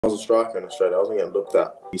I was a striker in Australia. I wasn't getting looked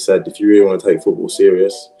at. He said, if you really want to take football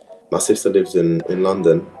serious, my sister lives in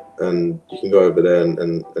London and you can go over there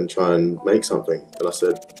and try and make something. And I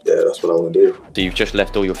said, yeah, that's what I want to do. So you've just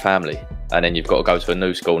left all your family and then you've got to go to a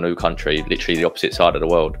new school, new country, literally the opposite side of the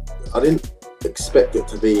world. I didn't expect it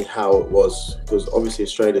to be how it was, because obviously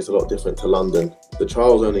Australia is a lot different to London. The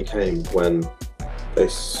trials only came when they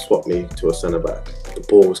swapped me to a centre-back. The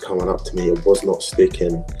ball was coming up to me, it was not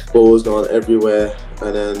sticking. The ball was going everywhere,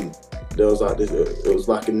 and then there was like this, it was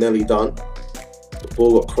like a nearly done. The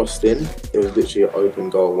ball got crossed in, it was literally an open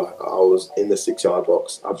goal. Like I was in the 6-yard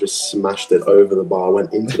box, I've just smashed it over the bar,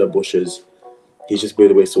 went into the bushes. He just blew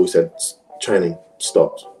the whistle, he said, training,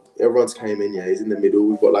 stopped. Everyone's came in, yeah, he's in the middle,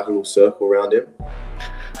 we've got like a little circle around him.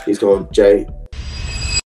 He's going, Jay.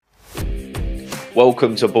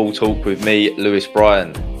 Welcome to Ball Talk with me,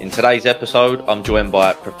 Bryon. In today's episode, I'm joined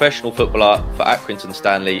by professional footballer for Accrington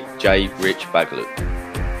Stanley, Rich-Baghuelou.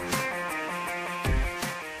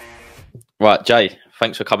 Right, Jay,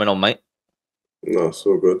 thanks for coming on, mate. No,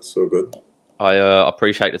 so good, so good. I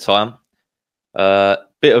appreciate the time.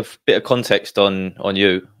 Bit of context on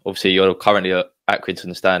you. Obviously, you're currently at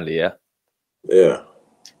Accrington Stanley, yeah? Yeah.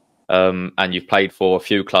 And you've played for a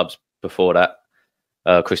few clubs before that.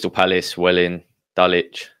 Crystal Palace, Welling,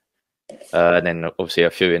 Dulwich, and then obviously a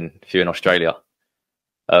few in Australia.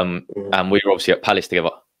 And we were obviously at Palace together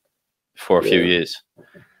for a few years.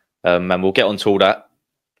 And we'll get on to all that.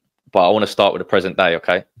 But I want to start with the present day,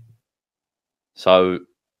 okay? So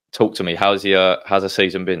talk to me. How's the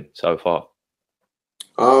season been so far?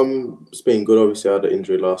 It's been good. Obviously, I had an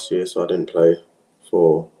injury last year, so I didn't play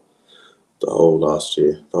for the whole last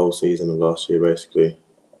year, the whole season of last year, basically.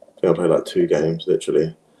 I think I played like 2 games,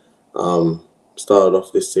 literally. Started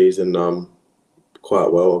off this season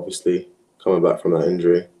quite well, obviously, coming back from that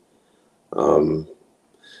injury.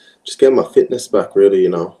 Just getting my fitness back, really, you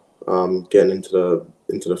know. Getting into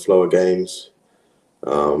the flow of games.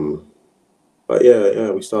 But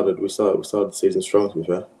yeah, we started the season strong, to be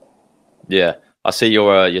fair. Yeah, I see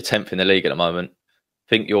you're 10th in the league at the moment.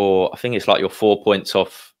 I think it's like you're 4 points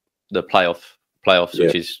off the playoffs,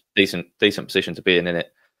 which is decent position to be in, isn't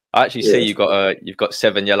it? I actually see you've got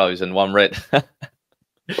 7 yellows and 1 red.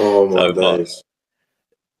 Oh my days!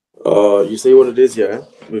 You see what it is, yeah.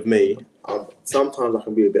 With me, sometimes I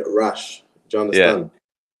can be a bit rash. Do you understand? Yeah.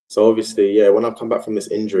 So obviously, yeah, when I've come back from this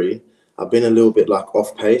injury, I've been a little bit like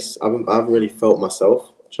off pace. I haven't really felt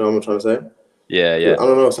myself. Do you know what I'm trying to say? Yeah. I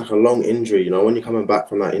don't know. It's like a long injury, you know. When you're coming back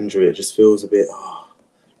from that injury, it just feels a bit.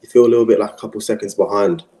 You feel a little bit like a couple seconds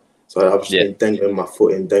behind. So I've just been dangling my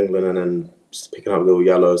foot in, and then just picking up little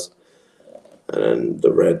yellows, and then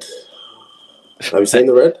the red. Have you seen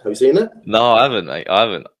the red? Have you seen it? No, I haven't, mate. I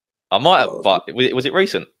haven't. I might have, but was it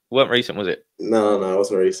recent? It weren't recent, was it? No, it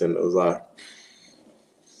wasn't recent. It was like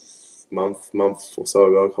month or so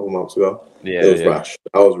ago, a couple months ago. Yeah, it was rash.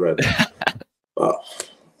 I was red. But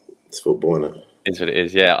it's football, isn't it? It's what it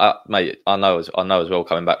is. Yeah, mate. I know as well.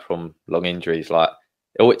 Coming back from long injuries, like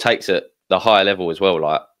all it takes at the higher level as well,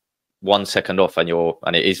 like 1 second off, and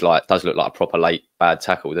it is like does look like a proper late bad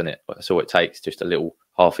tackle, doesn't it? But that's all it takes, just a little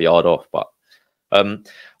half a yard off. But I want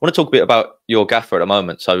to talk a bit about your gaffer at the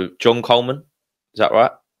moment. So John Coleman, is that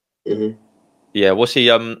right? Mm-hmm. Yeah. What's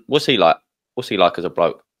he like? What's he like as a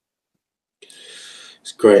bloke?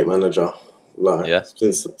 He's a great manager. Like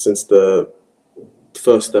since the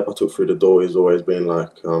first step I took through the door, he's always been like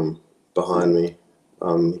behind me.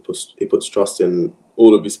 He puts trust in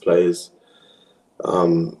all of his players.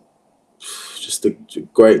 Just a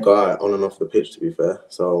great guy on and off the pitch, to be fair.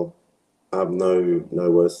 So I have no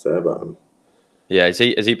words to say about him. Yeah, has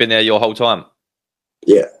he been there your whole time?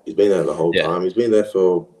 Yeah, he's been there the whole time. He's been there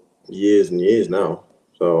for years and years now.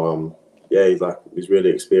 So yeah, he's really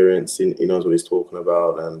experienced. He knows what he's talking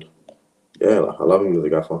about, and yeah, like, I love him as a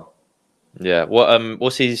gaffer. Yeah.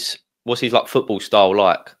 What's his like football style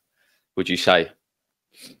like? Would you say?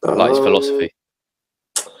 Like his philosophy,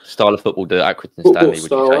 style of football, the Accrington Stanley.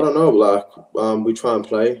 Style, would you say? I don't know. Like we try and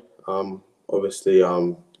play. Obviously,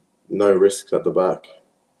 no risks at the back.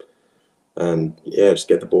 And yeah, just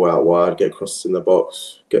get the ball out wide, get crosses in the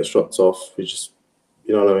box, get shots off. We just,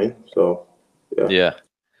 you know what I mean. So yeah. Yeah.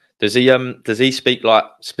 Does he speak like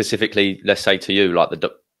specifically, let's say to you, like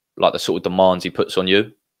the sort of demands he puts on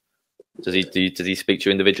you? Does he speak to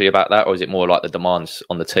you individually about that, or is it more like the demands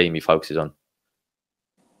on the team he focuses on?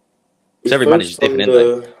 Because every manager's different,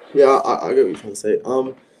 isn't they? Yeah, I get what you're trying to say.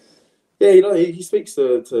 Yeah, you know, he speaks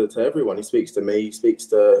to everyone. He speaks to me.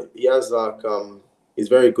 He has like he's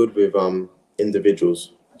very good with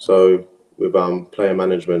individuals. So with player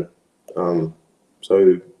management.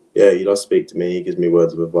 So yeah, he does speak to me. He gives me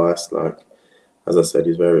words of advice. Like as I said,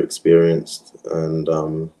 he's very experienced, and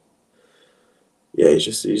yeah,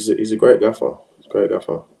 he's a great gaffer. He's a great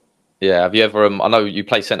gaffer. Yeah. Have you ever? I know you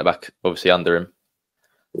play centre back, obviously under him.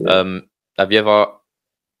 Yeah. Have you ever?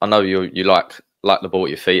 I know you like the ball at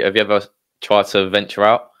your feet. Have you ever tried to venture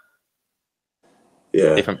out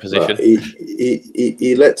Yeah, different like position?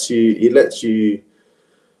 he lets you.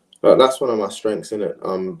 Like, that's one of my strengths in it.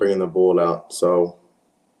 Bringing the ball out, so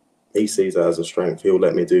he sees that as a strength. He'll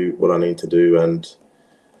let me do what I need to do, and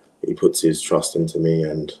he puts his trust into me.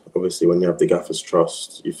 And obviously, when you have the gaffer's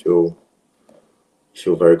trust, you feel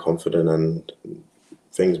very confident, and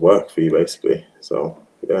things work for you basically. So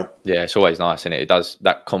yeah. Yeah, it's always nice, isn't it? It does.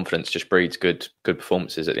 That confidence just breeds good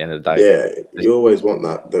performances at the end of the day. Yeah, you always want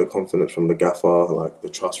that, the confidence from the gaffer, like the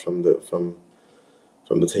trust from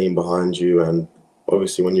the team behind you, and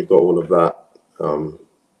obviously when you've got all of that,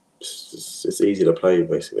 it's easy to play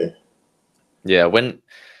basically. Yeah,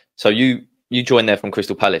 so you joined there from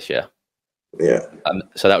Crystal Palace, yeah? Yeah.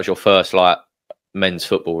 So that was your first like men's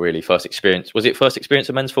football, really, first experience. Was it first experience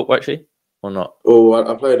of men's football actually, or not? Oh,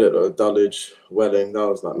 I played at Dulwich, Welling. That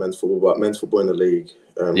was like men's football, but men's football in the league.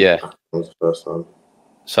 Yeah. That was the first time.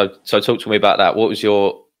 So talk to me about that. What was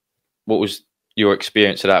your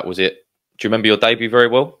experience of that? Was it? Do you remember your debut very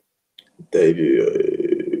well?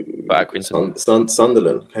 Debut. For Accrington?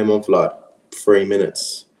 Sunderland came on for like 3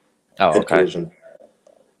 minutes. Oh, Head okay. collision.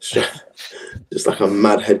 Just like a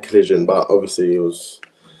mad head collision, but obviously it was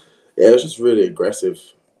just really aggressive.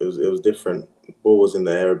 It was different. The ball was in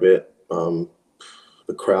the air a bit. The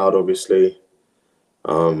crowd, obviously.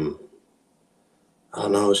 I don't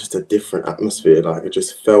know, it was just a different atmosphere. Like, it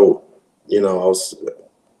just felt, I was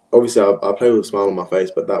obviously I played with a smile on my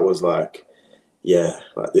face, but that was like, yeah,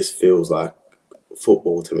 like this feels like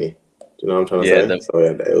football to me. Do you know what I'm trying to say? So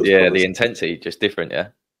yeah, it was the intensity just different, yeah.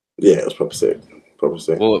 Yeah, it was proper sick.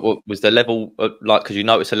 What was the level like? Because you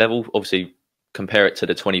notice a level, obviously, compare it to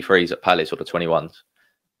the 23s at Palace or the 21s.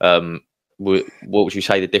 What would you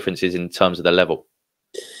say the difference is in terms of the level?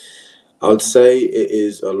 I would say it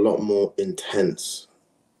is a lot more intense.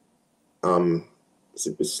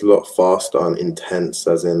 It's a lot faster and intense,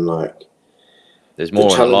 as in like there's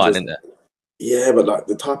more on the line, isn't there? Yeah, but like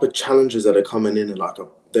the type of challenges that are coming in, and like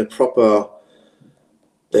they're proper,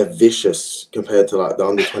 they're vicious compared to like the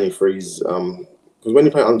under 23s. Because when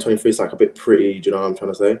you play under 23s, it's like a bit pretty. Do you know what I'm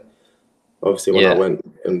trying to say? Obviously, when I went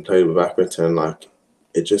and played with Accrington, like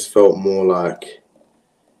it just felt more like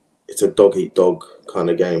it's a dog eat dog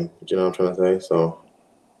kind of game. Do you know what I'm trying to say? So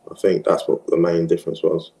I think that's what the main difference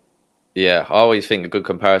was. Yeah, I always think a good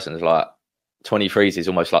comparison is like 23s is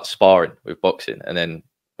almost like sparring with boxing, and then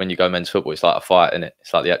when you go men's football, it's like a fight, isn't it?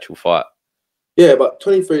 It's like the actual fight. Yeah, but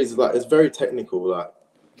 23s is like, it's very technical. Like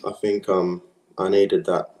I think I needed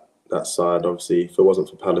that side. Obviously, if it wasn't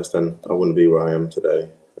for Palace, then I wouldn't be where I am today.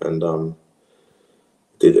 And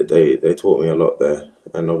they taught me a lot there,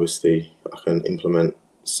 and obviously I can implement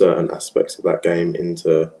certain aspects of that game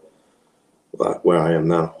into like where I am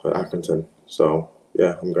now at Accrington. So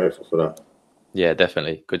yeah, I'm grateful for that. Yeah,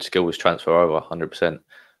 definitely. Good skills transfer over, 100%.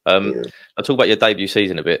 I'll talk about your debut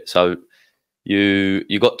season a bit. So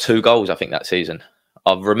you got 2 goals, I think, that season.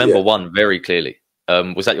 I remember one very clearly.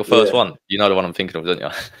 Was that your first one? You know the one I'm thinking of, don't you?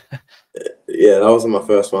 Yeah, that wasn't my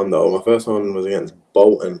first one though. My first one was against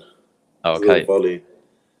Bolton. Oh, okay. Volley.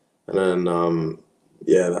 And then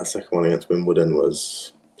that second one against Wimbledon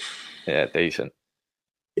was decent.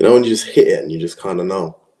 You know when you just hit it and you just kind of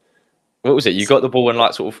know. What was it? You got the ball and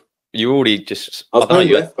like sort of you already just. I was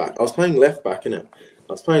playing left back. I was playing left back, innit?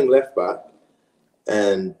 I was playing left back,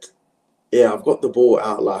 and yeah, I've got the ball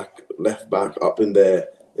out like left back up in their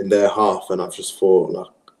half, and I've just thought like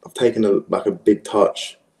I've taken a big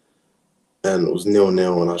touch, and it was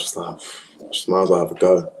 0-0, and I was just like, just might as well have a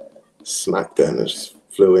go. Smacked it and it just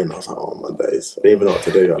flew in. I was like, oh my days, I didn't even know what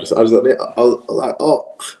to do. I was like,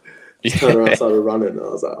 oh. Just turned around, started running, and I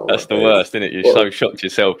was like, oh, that's the worst, isn't it? You're so shocked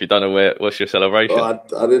yourself. You don't know what's your celebration. I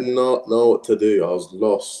did not know what to do. I was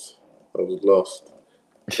lost. But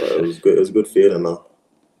it was good. It was a good feeling, though.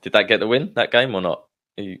 Did that get the win, that game, or not?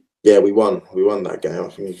 Yeah, we won. We won that game. I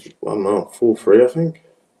think it was, I don't know, 4-3, I think.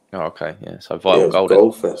 Oh, okay. Yeah, so vital goal.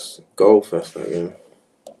 Goal fest that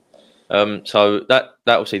game. So that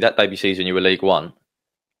obviously that debut season you were League One.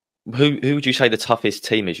 Who would you say the toughest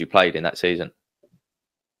team is you played in that season?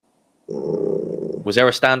 Was there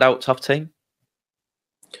a standout tough team?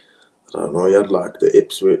 I don't know. You had like the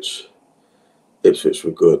Ipswich. Ipswich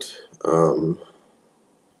were good. I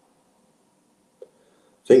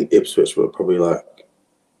think Ipswich were probably like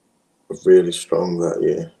really strong that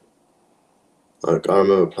year. Like I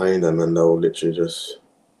remember playing them and they were literally just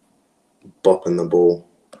bopping the ball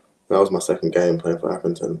That was my second game playing for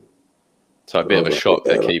Accrington. So a bit of a shock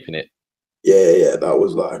they're keeping it. Yeah, that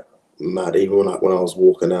was like mad. Even like when I was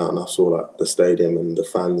walking out and I saw like the stadium and the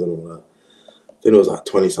fans and all that, I think it was like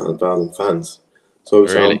 20-something thousand fans. So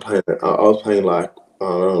obviously Really? I'm playing. I was playing like, I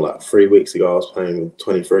don't know, like 3 weeks ago I was playing with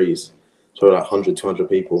 23s, so like 100, 200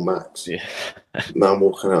 people max. Yeah. Now I'm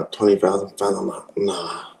walking out 20,000 fans. I'm like,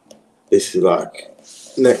 nah, this is like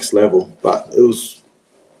next level. But it was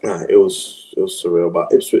surreal.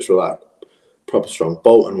 But Ipswich were like proper strong.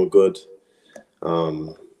 Bolton were good.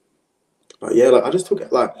 But yeah, like I just took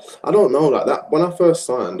it like, I don't know, like that when I first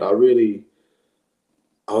signed, I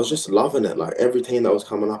was just loving it. Like every team that was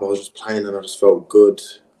coming up, I was just playing and I just felt good.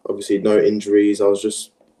 Obviously, no injuries. I was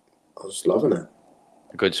just loving it.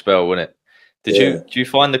 A good spell, wasn't it? Do you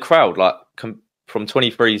find the crowd like from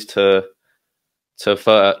 23s to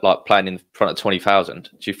like playing in front of 20,000?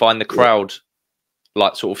 Do you find the crowd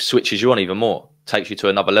like sort of switches you on even more, takes you to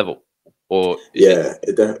another level, or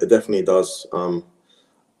it definitely does.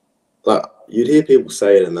 Like you'd hear people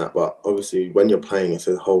say it and that, but obviously when you're playing, it's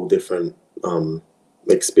a whole different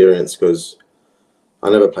experience because I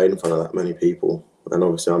never played in front of that many people, and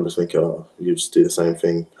obviously I'm just thinking, oh, you just do the same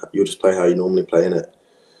thing. You just play how you normally play in it.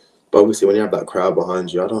 But obviously when you have that crowd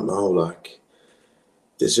behind you, I don't know, like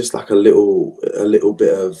there's just like a little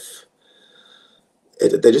bit of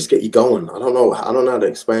it, they just get you going. I don't know how to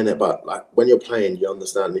explain it, but like when you're playing, you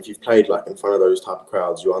understand. If you've played like in front of those type of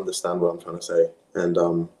crowds, you understand what I'm trying to say.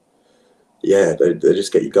 And yeah, they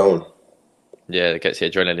just get you going. Yeah, it gets the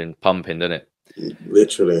adrenaline pumping, doesn't it?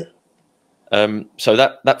 Literally. So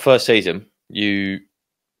that first season, you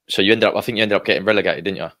ended up, I think you ended up getting relegated,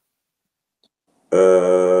 didn't you?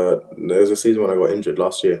 There was a season when I got injured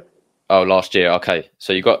last year. Oh, last year. Okay,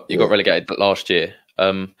 so you got relegated last year.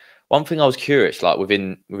 One thing I was curious, like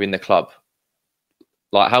within the club,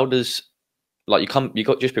 like how does like you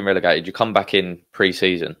got just been relegated, you come back in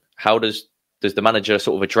pre-season. How does the manager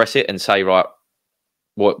sort of address it and say, right,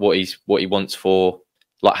 what he wants for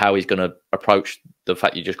like how he's going to approach the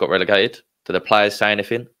fact you just got relegated? Do the players say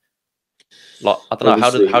anything? Like I don't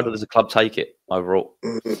know, how does the club take it overall?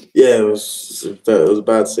 Yeah, it was a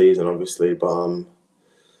bad season, obviously, but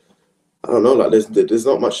I don't know. Like there's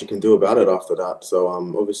not much you can do about it after that. So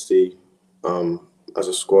obviously, as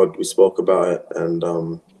a squad, we spoke about it,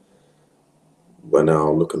 and we're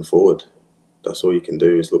now looking forward. That's all you can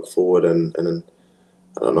do is look forward, and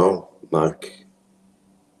I don't know, like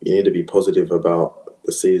you need to be positive about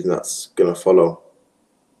the season that's gonna follow.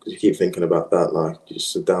 Because you keep thinking about that, like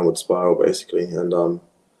just a downward spiral basically. And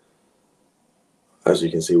as you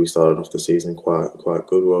can see, we started off the season quite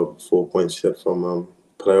good. We're 4 points from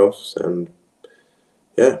playoffs, and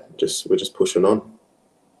yeah, we're just pushing on.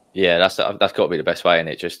 Yeah, that's got to be the best way, and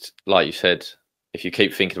it just like you said, if you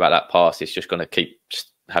keep thinking about that past, it's just going to keep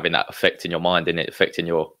just having that effect in your mind, and it affecting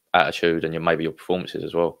your attitude and maybe your performances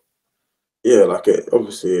as well. Yeah, like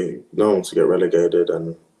obviously no one wants to get relegated,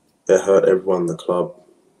 and it hurt everyone in the club.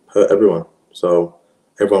 Hurt everyone. So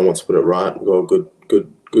everyone wants to put it right. We've got a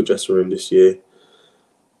good dressing room this year.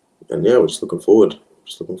 And yeah, we're just looking forward.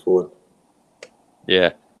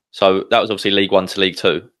 Yeah. So that was obviously League One to League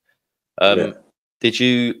Two. Did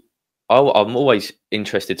you I'm always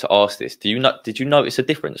interested to ask this. Did you notice a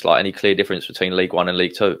difference, like any clear difference between League One and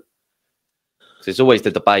League Two? Because there's always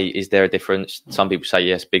the debate, is there a difference? Some people say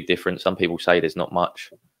yes, big difference. Some people say there's not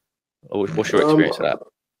much. What's your experience of that?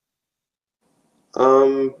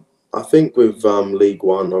 I think with League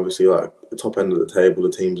One, obviously, like the top end of the table,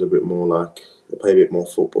 the teams are a bit more like they play a bit more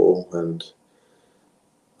football, and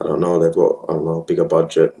I don't know, they've got a bigger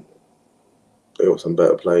budget. They got some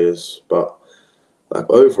better players, but like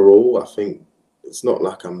overall, I think it's not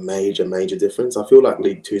like a major difference. I feel like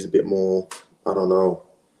League Two is a bit more. I don't know.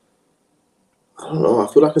 I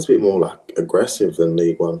feel like it's a bit more like aggressive than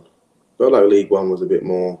League One. I felt like League One was a bit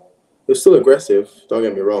more. It was still aggressive. Don't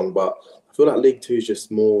get me wrong, but I feel like League Two is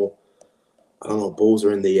just more. I don't know. Balls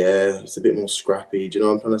are in the air. It's a bit more scrappy. Do you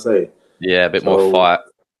know what I'm trying to say? Yeah, a bit more fight.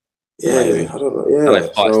 Yeah, maybe. I don't know. Yeah, I don't know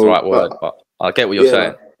if fight's the right word, but I get what you're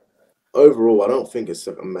saying. Like, overall, I don't think it's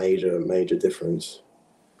like a major difference.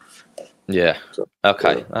 Yeah. So,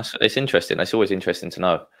 okay, yeah. It's interesting. It's always interesting to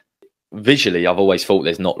know. Visually, I've always thought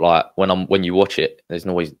there's not like when you watch it, there's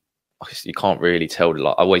always you can't really tell.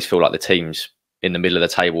 Like I always feel like the teams in the middle of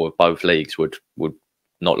the table of both leagues would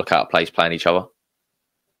not look out of place playing each other.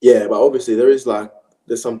 Yeah, but obviously there's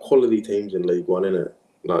some quality teams in League One, innit?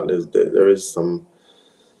 Like there is some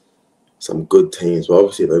good teams, but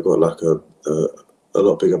obviously they've got like a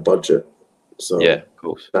lot bigger budget. So yeah, of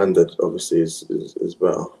course. Standard obviously is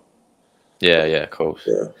better. Yeah, of course.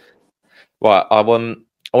 Yeah. Right, I want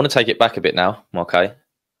to take it back a bit now, okay?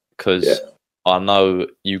 because I know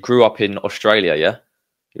you grew up in Australia, yeah?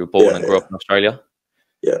 You were born and grew up in Australia?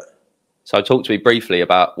 Yeah. So talk to me briefly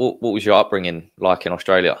about what was your upbringing like in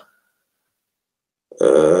Australia?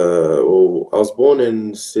 Well, I was born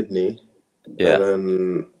in Sydney, Yeah. and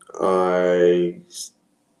then I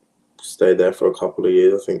stayed there for a couple of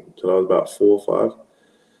years, I think, till I was about 4 or 5.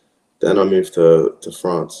 Then I moved to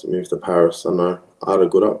France, moved to Paris, and I had a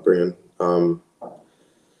good upbringing.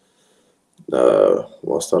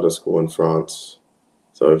 Well, I started school in France,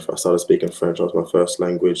 so I started speaking French. That was my first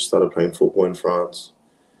language. Started playing football in France,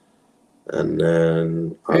 and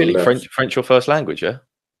then I Really? left. French your first language, yeah?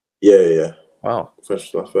 Yeah. Wow.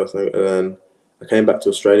 French was my first language, and then I came back to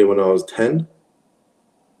Australia when I was 10,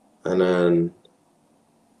 and then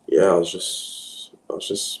I was just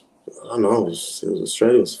I don't know.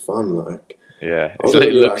 Australia was fun. Like, Yeah, I wasn't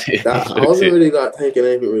really like that. I wasn't really like taking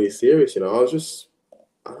anything really serious. You know, I was just,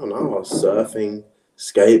 I don't know. I was surfing,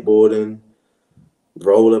 skateboarding,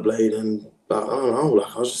 rollerblading. Like, I don't know.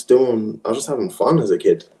 Like, I was just having fun as a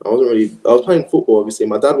kid. I was playing football. Obviously,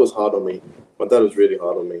 my dad was hard on me. My dad was really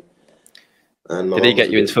hard on me. And my Did he mum was get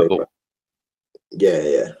a you bit into football?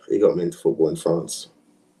 Yeah. He got me into football in France.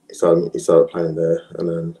 He started playing there, and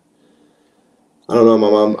then I don't know.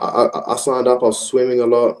 My mum, I signed up. I was swimming a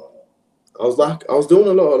lot. I was doing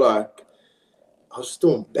a lot of I was just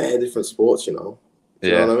doing bare different sports. You know, do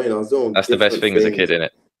you know what I mean? I was doing. That's the best thing as a kid, isn't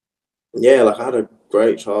it? Yeah, like I had a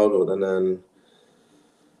great childhood, and then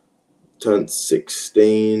turned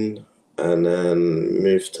 16, and then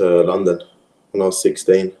moved to London when I was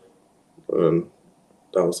 16, and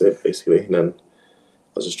that was it basically. And then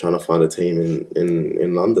I was just trying to find a team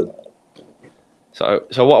in London. So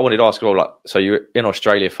what I wanted to ask, well, like, so you were in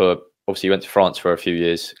Australia for, obviously you went to France for a few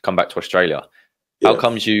years, come back to Australia. How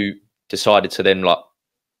comes you decided to then like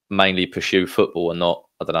mainly pursue football and not,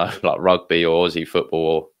 I don't know, like rugby or Aussie football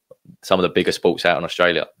or some of the bigger sports out in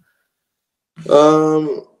Australia?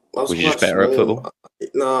 Was you just better at football?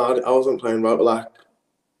 No, I wasn't playing rugby. Like,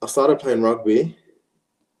 I started playing rugby,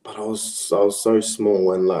 but I was so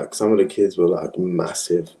small, and like some of the kids were like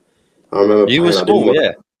massive. I remember you were small,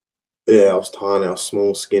 yeah. Yeah, I was tiny. I was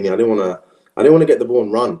small, skinny. I didn't want to get the ball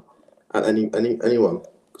and run at anyone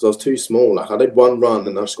because I was too small. Like, I did one run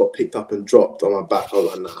and I just got picked up and dropped on my back. I was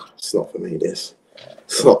like, nah, it's not for me. It's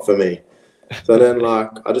not for me. So then, like,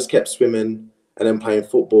 I just kept swimming and then playing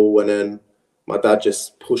football. And then my dad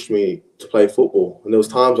just pushed me to play football. And there was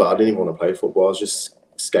times where I didn't even want to play football. I was just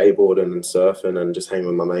skateboarding and surfing and just hanging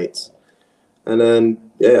with my mates. And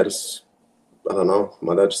then, I don't know.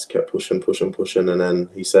 My dad just kept pushing, and then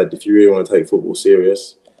he said, "If you really want to take football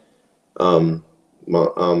serious, my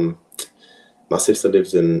sister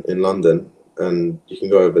lives in London, and you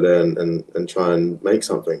can go over there and try and make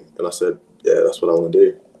something." And I said, "Yeah, that's what I want to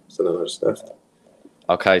do." So then I just left.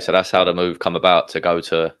 Okay, so that's how the move come about to go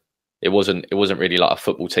to. It wasn't really like a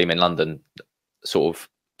football team in London, sort of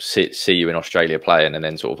see you in Australia playing, and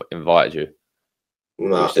then sort of invited you.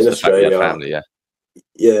 Nah, in Australia, family, yeah.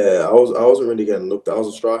 Yeah, I wasn't really getting looked at. I was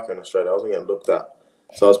a striker in Australia. I wasn't getting looked at.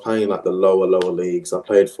 So I was playing like the lower leagues. I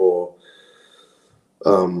played for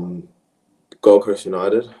Gold Coast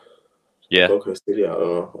United. Yeah. Gold Coast City, I don't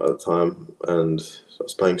know, at the time. And I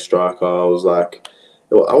was playing striker. I was like,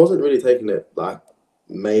 I wasn't really taking it like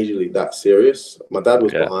majorly that serious. My dad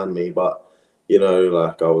was behind me, but you know,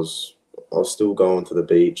 like I was still going to the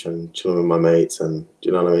beach and chilling with my mates, and do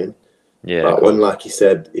you know what I mean? Yeah. But when, like he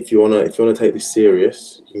said, if you wanna take this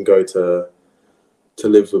serious, you can go to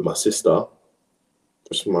live with my sister,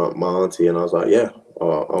 just my auntie, and I was like, yeah,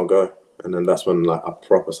 I'll go. And then that's when like I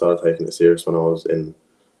proper started taking it serious when I was in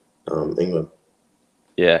England.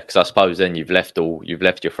 Yeah, because I suppose then you've left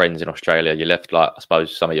your friends in Australia, you left like I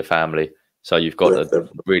suppose some of your family, so you've got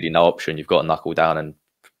really no option. You've got to knuckle down and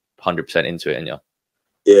 100% into it, ain't you?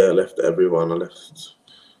 Yeah, I left everyone. That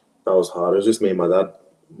was hard. It was just me and my dad.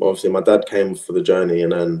 Obviously, my dad came for the journey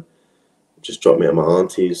and then just dropped me at my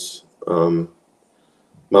auntie's. Mum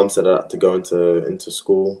said I had to go into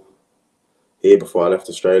school here before I left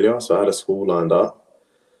Australia, so I had a school lined up,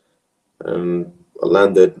 and I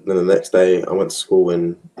landed. And then the next day, I went to school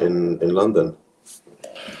in London.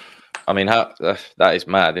 I mean, that is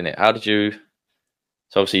mad, isn't it? How did you?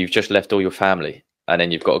 So obviously, you've just left all your family, and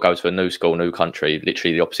then you've got to go to a new school, new country,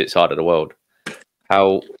 literally the opposite side of the world.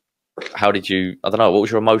 How did you? I don't know. What was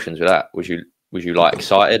your emotions with that? Was you like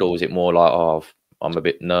excited, or was it more like, oh, I'm a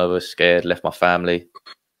bit nervous, scared, left my family?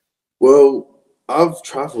 Well, I've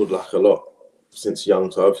travelled like a lot since young.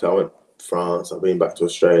 So obviously I went to France, I've been back to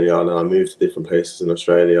Australia, and then I moved to different places in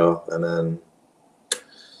Australia. And then,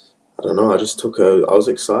 I don't know, I was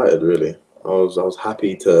excited really. I was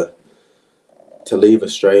happy to to leave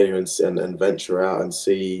Australia and venture out and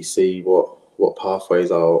see what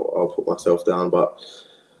pathways I'll put myself down. But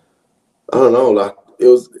I don't know, like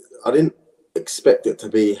I didn't expect it to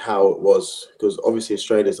be how it was, because obviously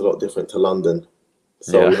Australia is a lot different to London.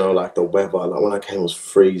 So Yeah. you know, like the weather, like when I came, it was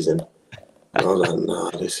freezing, and I was like, nah,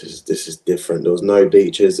 this is different. There was no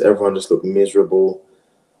beaches. Everyone just looked miserable.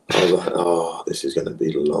 I was like, oh, this is gonna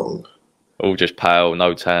be long. All just pale,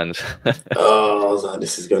 no tans. Oh, I was like,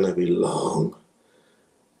 this is gonna be long.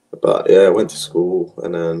 But yeah, I went to school,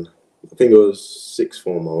 and then I think it was sixth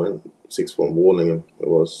form. I went sixth form, Warlingham. It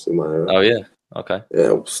was in my area. Oh yeah. Okay.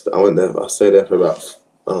 Yeah, I went there. I stayed there for about,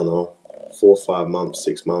 I don't know, 4 or 5 months,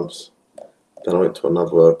 6 months. Then I went to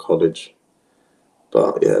another college.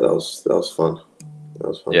 But yeah, that was fun. That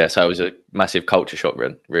was fun. Yeah, so it was a massive culture shock,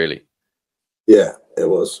 really. Yeah, it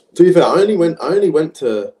was. To be fair, I only went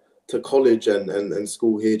to college and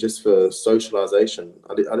school here just for socialization.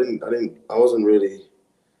 I didn't do any Wasn't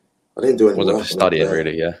work for when I was studying, there.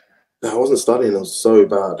 really. Yeah. I wasn't studying. It was so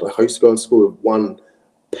bad. Like I used to go to school with one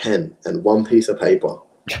pen and one piece of paper.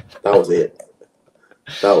 That was it.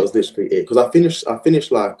 That was literally it. Because I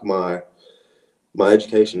finished like my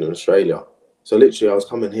education in Australia. So literally, I was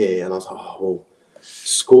coming here and I was like, oh, well,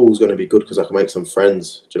 school's going to be good because I can make some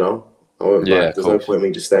friends. Do you know? I went Yeah, like, of there's no course. point in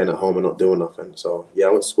me just staying at home and not doing nothing. So yeah,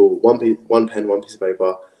 I went to school. One pen, one piece of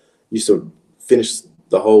paper. Used to finish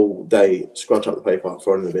the whole day, scrunch up the paper,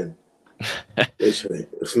 throw it in the bin. Literally,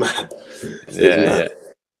 it's mad. It's Yeah. mad.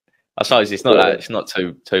 I suppose it's not But, that it's not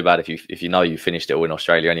too bad if you know you finished it all in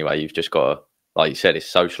Australia anyway. You've just got to, like you said, it's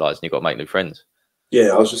socialised and you've got to make new friends. yeah,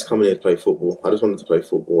 I was just coming here to play football. I just wanted to play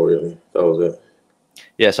football, really. That was it.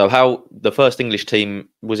 Yeah. So how the first English team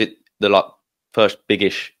was it? The like first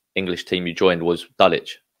biggish English team you joined was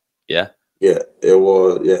Dulwich. Yeah. Yeah, it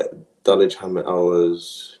was. Yeah, Dulwich Hamlet. I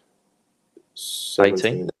was 18?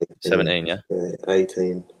 17, 18. 17, yeah. Yeah,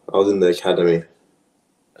 18. I was in the academy.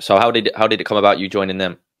 So how did it come about you joining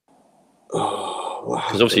them? Oh, what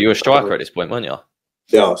Because obviously happened? you were a striker at this point, weren't you?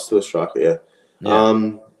 Yeah, I was still a striker. Yeah.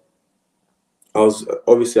 Yeah.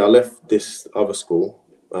 I left this other school.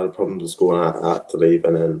 I had problems with school, and I had to leave.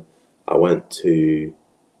 And then I went to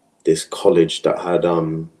this college that had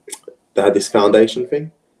they had this foundation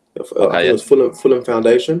thing. I think Okay. it Yeah. was Fulham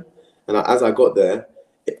Foundation. And as I got there,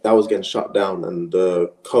 that was getting shut down. And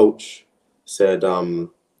the coach said,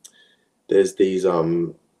 "There's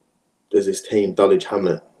this team, Dulwich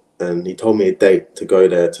Hamlet," and he told me a date to go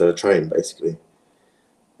there to train, basically.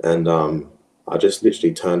 And I just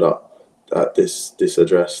literally turned up at this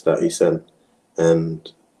address that he sent,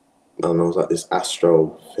 and I was like this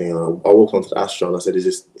Astro thing. And I walked onto the Astro and I said,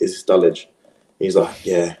 "Is this Dulwich?" And he's like,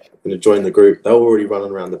 "Yeah." I'm gonna join the group. They were already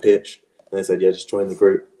running around the pitch, and they said, "Yeah, just join the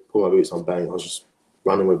group." Put my boots on, bang. I was just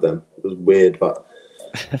running with them. It was weird, but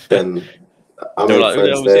then I They were made like, who the friends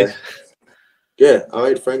hell was there. this? Yeah, I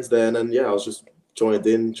made friends there, and then yeah, I was just joined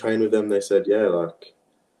in, trained with them. They said, yeah, like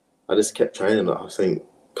I just kept training. Like, I think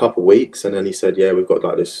a couple of weeks, and then he said, yeah, we've got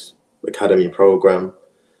like this academy program.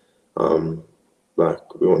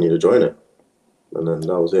 Like we want you to join it, and then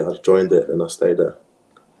that was it. I joined it, and I stayed there.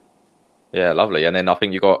 Yeah, lovely. And then I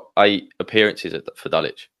think you got 8 appearances for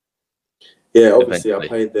Dulwich. Yeah, obviously, I Eventually.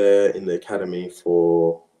 played there in the academy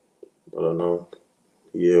for I don't know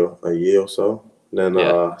a year or so. And then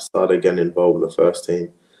Yeah. I started getting involved with the first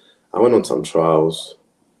team. I went on some trials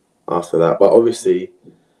after that, but obviously,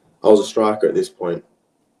 I was a striker at this point.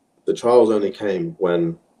 The trials only came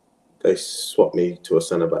when they swapped me to a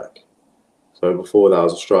centre back. So before that, I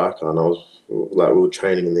was a striker, and I was like we were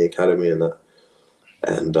training in the academy and that,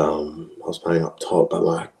 and I was playing up top, but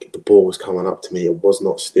like the ball was coming up to me, it was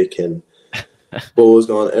not sticking. Ball was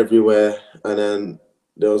going everywhere, and then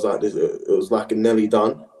there was like this. It was like a nearly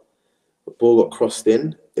done. The ball got crossed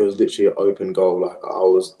in. It was literally an open goal. Like I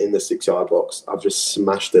was in the 6-yard box. I've just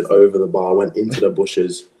smashed it over the bar. Went into the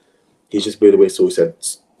bushes. He just blew the whistle. He said,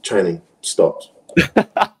 "Training stopped."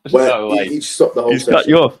 Where No way. he stopped the whole He's cut session.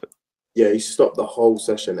 you off. Yeah, he stopped the whole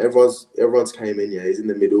session. Everyone's came in. Yeah, he's in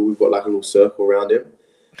the middle. We've got like a little circle around him.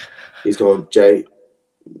 He's going, "Jay,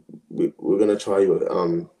 we're gonna try you at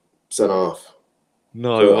centre half."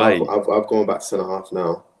 No So way. I've gone back to centre half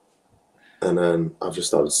now, and then I've just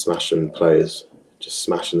started smashing players, just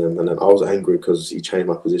smashing them. And then I was angry because he changed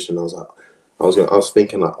my position. I was like, I was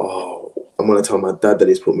thinking like, oh, I'm gonna tell my dad that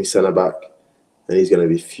he's put me centre back, and he's gonna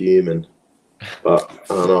be fuming. But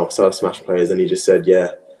I don't know. I started smashing players, and he just said,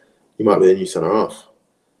 "Yeah, you might be the new centre half."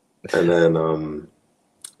 And then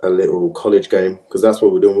a little college game, because that's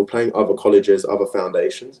what we're doing. We're playing other colleges, other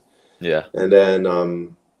foundations. Yeah. And then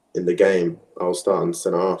in the game, I was starting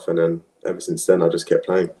centre half, and then ever since then, I just kept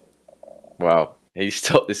playing. Wow. he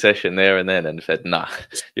stopped the session there and then and said, "Nah,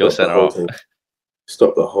 you're Stopped the centre whole half." thing.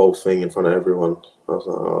 Stopped the whole thing in front of everyone. I was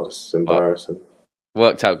like, oh, this is But embarrassing.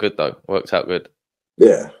 worked out good though. Worked out good.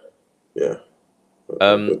 Yeah, yeah.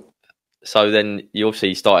 Good. So then you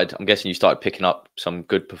obviously started. I'm guessing you started picking up some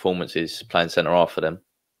good performances playing centre half for them.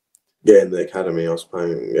 Yeah, in the academy, I was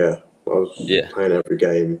playing. Yeah, I was Yeah, playing every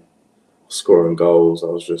game, scoring goals. I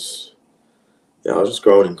was just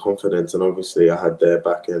growing in confidence, and obviously I had their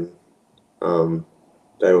backing.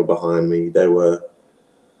 They were behind me. They were,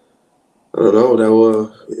 I don't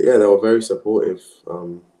know, they were very supportive.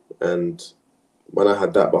 And when I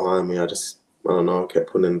had that behind me, I don't know,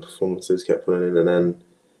 kept putting in performances, kept putting in, and then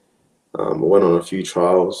I went on a few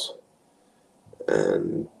trials,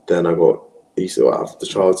 and then I got after the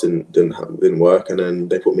trials didn't work, and then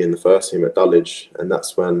they put me in the first team at Dulwich, and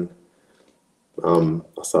that's when I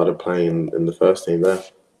started playing in the first team there.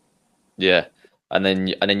 yeah. And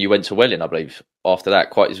then you went to Welling, I believe. After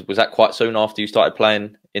that, was that quite soon after you started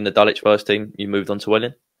playing in the Dulwich first team? You moved on to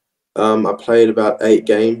Welling. I played about 8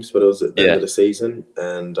 games, but it was at the end Yeah, of the season,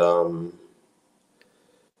 and I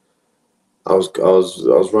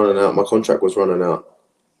was running out. My contract was running out,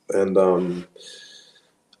 and I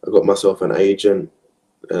got myself an agent,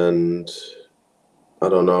 and I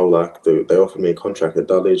don't know, like they offered me a contract at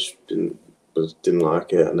Dulwich, didn't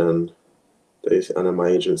like it, and then my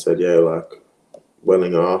agent said, yeah, like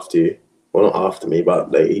Welling are after you. Well, not after me,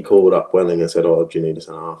 but he called up Welling and said, oh, do you need a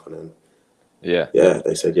centre half? And then yeah.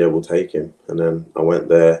 they said, yeah, we'll take him. And then I went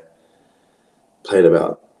there, played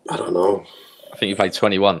about, I don't know, I think you played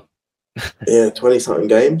 21. yeah, 20 something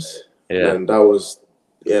games. And Yeah. then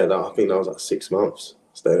I think that was like 6 months.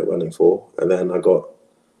 Stayed at Welling for, and then I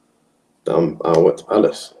went to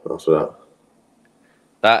Palace after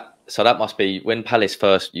that. So that must be when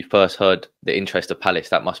you first heard the interest of Palace.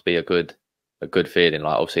 That must be a good feeling.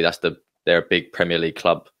 Like obviously they're a big Premier League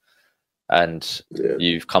club, and Yeah.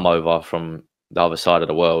 you've come over from the other side of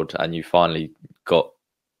the world, and you finally got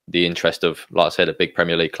the interest of, like I said, a big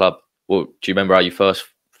Premier League club. Well, do you remember how you first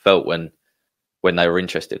felt when they were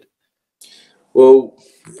interested? Well,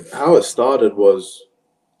 how it started was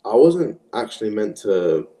I wasn't actually meant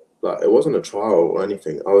to, like, it wasn't a trial or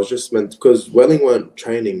anything. I was just meant, because Welling weren't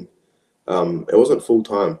training, it wasn't full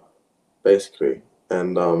time, basically.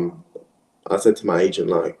 And I said to my agent,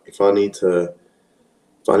 like, if I need to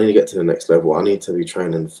get to the next level, I need to be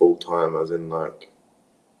training full time, as in like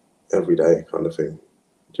every day kind of thing.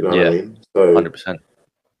 Do you know what I Yeah, mean? So 100%.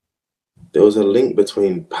 there was a link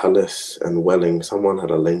between Palace and Welling. Someone had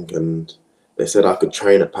a link, and they said I could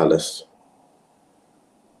train at Palace.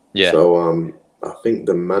 Yeah, So I think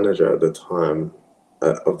the manager at the time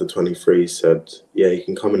of the 23 said, yeah, you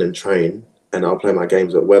can come in and train, and I'll play my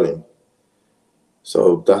games at Welling.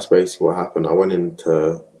 So that's basically what happened. I went in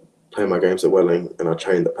to play my games at Welling, and I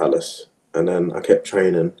trained at Palace. And then I kept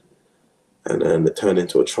training, and then it turned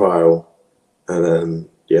into a trial. And then,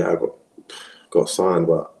 yeah, I got signed.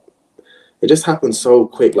 But it just happened so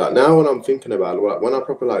quick. Like now when I'm thinking about it, like when I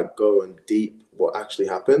properly like go and deep what actually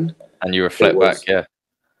happened, and you it reflect back. was, Yeah,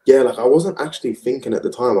 yeah, like I wasn't actually thinking at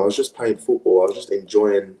the time. I was just playing football. I was just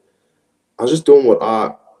enjoying. I was just doing what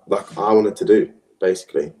I wanted to do,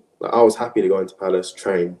 basically. Like I was happy to go into Palace,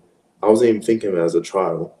 train. I wasn't even thinking of it as a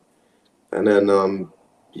trial. And then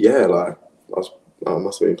yeah, like I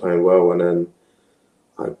must have been playing well, and then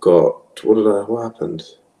what happened?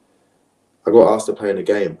 I got asked to play in a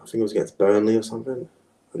game. I think it was against Burnley or something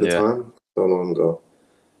at the yeah, time, so long ago.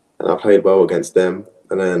 And I played well against them.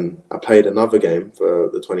 And then I played another game for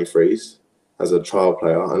the 23s as a trial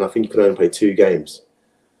player, and I think you could only play 2 games.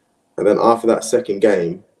 And then after that second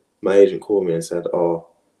game, my agent called me and said, "Oh,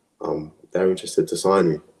 they're interested to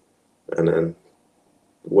sign you." And then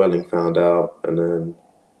Welling found out, and then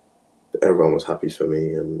everyone was happy for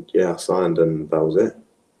me, and yeah, I signed, and that was it.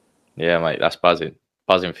 yeah, mate. That's buzzing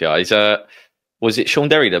for you. Was it Sean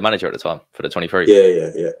Derry, the manager at the time for the 23s?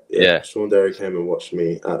 Yeah. Yeah. Sean Derry came and watched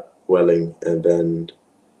me at Welling, and then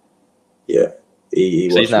yeah, he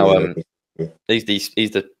So he's watched me, now and then he's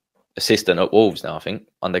the assistant at Wolves now, I think,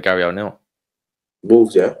 under Gary O'Neill.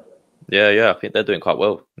 Wolves, yeah, Yeah. I think they're doing quite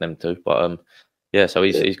well, them two. But yeah. So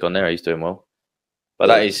he's gone there. He's doing well. But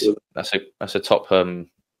yeah. that's a top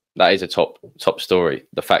that is a top story.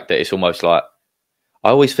 The fact that it's almost like, I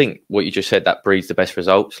always think what you just said, that breeds the best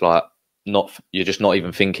results. Like you're just not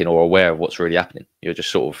even thinking or aware of what's really happening. You're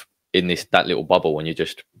just sort of in that little bubble, and you're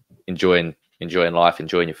just enjoying life,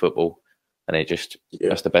 enjoying your football, and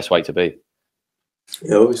that's the best way to be.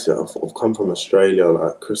 Yeah, obviously, I've come from Australia,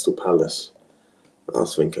 like Crystal Palace. I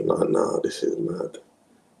was thinking, like, nah, this is mad.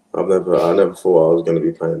 I never thought I was going to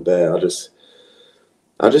be playing there.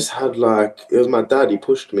 I just had like, it was my dad. He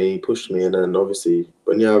pushed me, and then obviously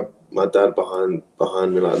when you have my dad behind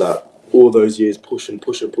me like that, all those years pushing,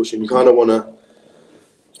 you kind of wanna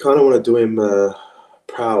do him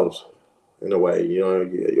proud in a way. You know,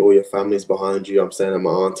 all your family's behind you. I'm staying at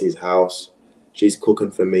my auntie's house. She's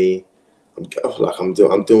cooking for me. I'm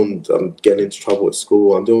getting into trouble at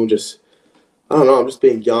school. I'm doing just, I don't know. I'm just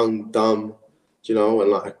being young, dumb, you know,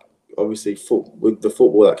 and like obviously with the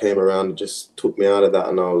football that came around, it just took me out of that,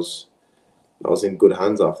 and I was in good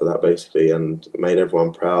hands after that, basically, and made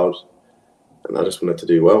everyone proud, and I just wanted to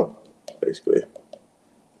do well, basically.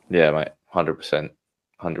 Yeah, mate, 100%,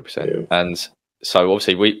 100%. And so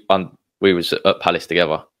obviously we was at Palace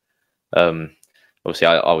together. Obviously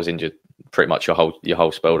I was injured pretty much your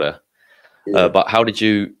whole spell there. Yeah. But how was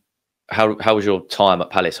your time at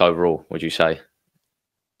Palace overall, would you say?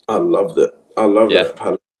 I loved it. I loved it at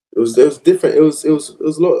Palace. It was different. It was a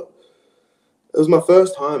lot. It was my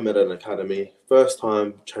first time at an academy. First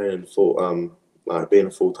time training like being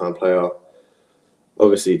a full-time player.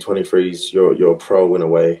 Obviously, 23s, you're a pro in a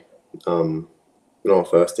way. You're not a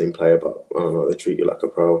first team player, but I don't know, they treat you like a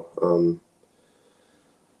pro.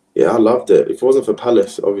 Yeah, I loved it. If it wasn't for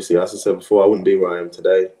Palace, obviously, as I said before, I wouldn't be where I am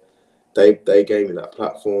today. They gave me that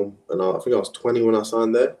platform, and I think I was 20 when I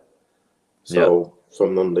signed there. So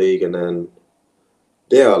from non-league, and then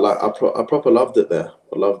I proper loved it there.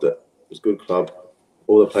 I loved it. It was a good club.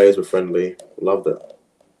 All the players were friendly. Loved it.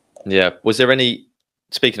 Yeah. Was there any?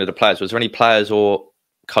 Speaking of the players, was there any players or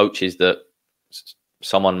coaches that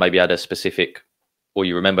someone maybe had a specific, or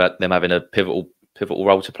you remember them having a pivotal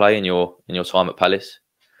role to play in your time at Palace?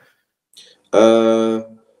 Or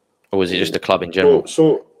was it just a club in general?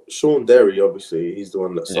 Sean Derry, obviously, he's the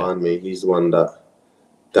one that signed me. He's the one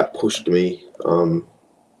that pushed me.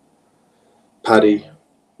 Paddy,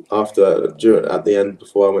 at the end,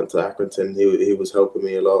 before I went to Accrington, he was helping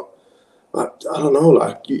me a lot. I don't know,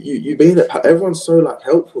 like you being at everyone's so like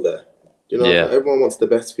helpful there. You know, like, everyone wants the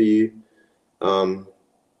best for you.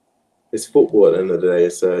 It's football at the end of the day.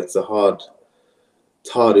 It's a hard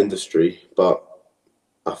industry, but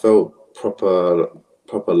I felt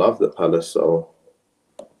proper loved at Palace. So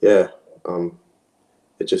yeah,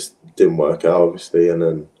 it just didn't work out, obviously, and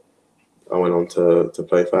then I went on to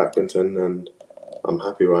play for Accrington, and I'm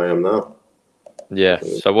happy where I am now. Yeah.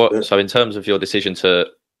 So what? Yeah. So in terms of your decision to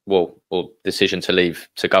leave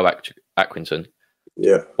to go Accrington,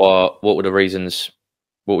 yeah. What were the reasons?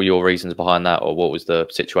 What were your reasons behind that, or what was the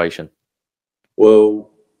situation? Well,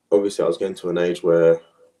 obviously, I was getting to an age where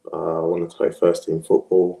I wanted to play first team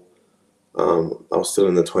football. I was still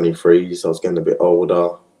in the 23s. I was getting a bit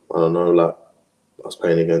older. I don't know, like I was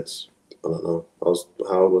playing against, I don't know.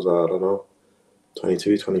 How old was I? I don't know.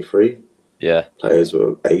 22, 23. Yeah. Players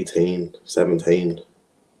were 18, 17.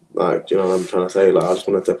 Like, do you know what I'm trying to say? Like, I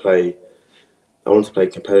wanted to play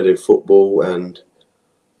competitive football, and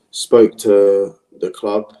spoke to the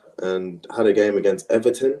club and had a game against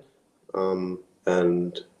Everton.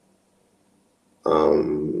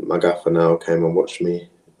 My gaffer now came and watched me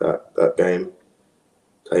that game.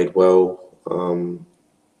 Played well.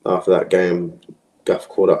 After that game, Gaff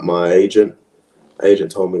called up my agent.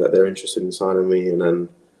 Agent told me that they're interested in signing me, and then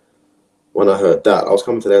when I heard that, I was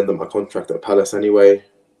coming to the end of my contract at Palace anyway,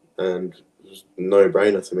 and it was a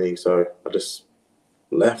no-brainer to me, so I just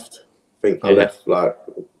left. I think I left like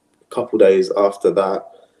a couple days after that.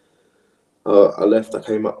 I left. I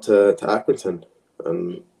came up to Accrington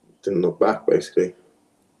and didn't look back, basically.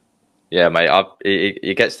 Yeah, mate.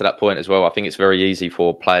 It gets to that point as well. I think it's very easy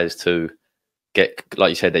for players to get, like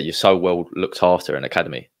you said, that you're so well looked after in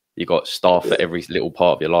academy. You got staff for every little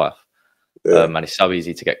part of your life, and it's so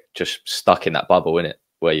easy to get just stuck in that bubble, innit?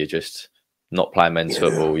 Where you're just not playing men's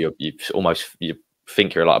football. You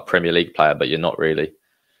think you're like a Premier League player, but you're not really.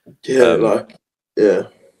 It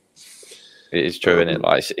is true, isn't it?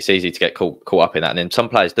 Like it's easy to get caught up in that, and then some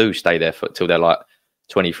players do stay there till they're like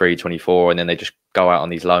 23, 24, and then they just go out on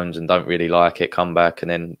these loans and don't really like it, come back,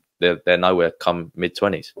 and then they're nowhere come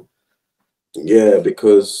mid-20s. Yeah,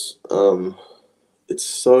 because it's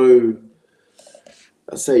so.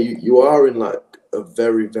 I say you are in like a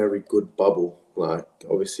very, very good bubble. Like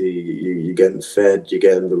obviously you're getting fed, you're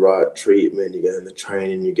getting the right treatment, you're getting the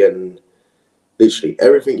training, you're getting literally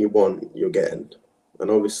everything you want. You're getting,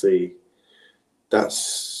 and obviously that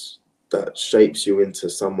shapes you into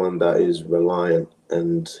someone that is reliant,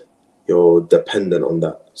 and you're dependent on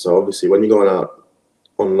that. So obviously when you're going out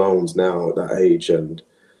on loans now at that age, and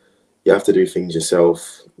you have to do things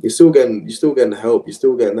yourself, you're still getting help, you're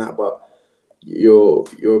still getting that, but you're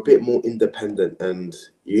a bit more independent, and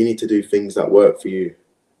you need to do things that work for you. Do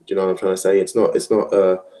you know what I'm trying to say? It's not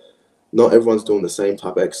not everyone's doing the same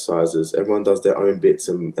type of exercises. Everyone does their own bits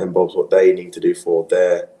and bobs what they need to do for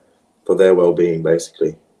their well-being,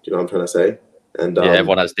 basically. Do you know what I'm trying to say? And Yeah,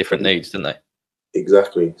 everyone has different needs, don't they?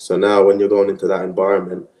 exactly. So now when you're going into that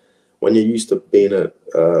environment, when you're used to being at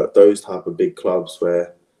those type of big clubs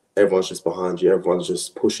where everyone's just behind you, everyone's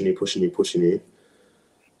just pushing you, pushing you, pushing you.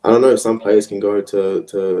 I don't know, some players can go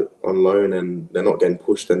to on loan and they're not getting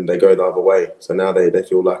pushed and they go the other way. So now they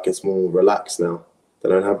feel like it's more relaxed now. They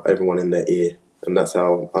don't have everyone in their ear. And that's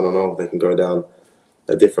how, I don't know, they can go down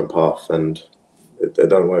a different path and it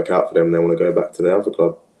don't work out for them. They want to go back to their other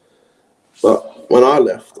club. But when I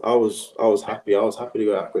left, I was happy. I was happy to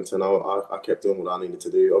go to Accrington. I kept doing what I needed to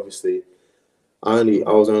do. Obviously, I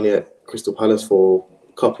was only at Crystal Palace for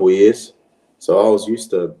a couple of years. So I was used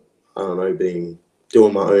to, I don't know, doing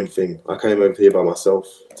my own thing. I came over here by myself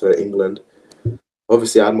to England.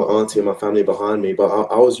 Obviously, I had my auntie and my family behind me, but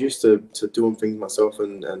I was used to doing things myself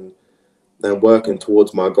and working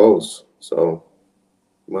towards my goals. So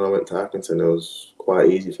when I went to Accrington, it was quite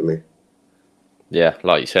easy for me. Yeah,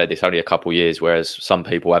 like you said, it's only a couple of years, whereas some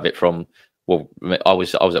people have it from, well, I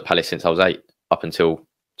was at Palace since I was 8 up until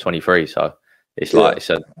 23. So it's like,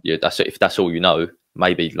 if that's all you know,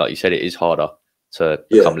 maybe, like you said, it is harder to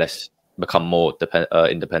become more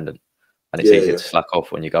independent. And it's easier to slack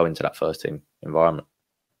off when you go into that first team environment.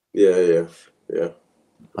 Yeah.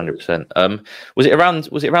 100%. Was it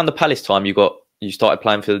around the Palace time you started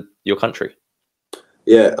playing for your country?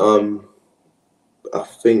 Yeah, I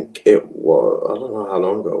think it was, I don't know how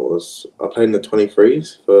long ago it was. I played in the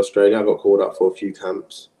 23s for Australia. I got called up for a few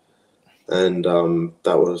camps. And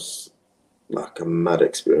that was like a mad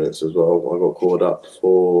experience as well. I got called up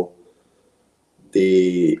for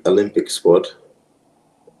the Olympic squad.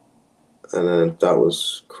 And then that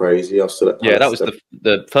was crazy. I was still at Palace. Yeah, that was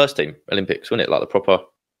the first team Olympics, wasn't it? Like the proper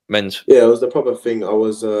men's. Yeah, it was the proper thing. I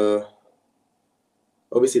was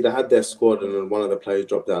obviously they had their squad, and then one of the players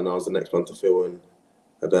dropped out, and I was the next one to fill in.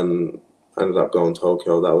 And then I ended up going to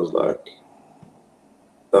Tokyo. That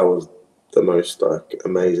was the most like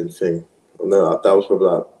amazing thing. And that was probably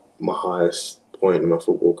like my highest point in my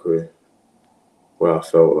football career, where I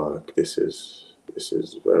felt like this is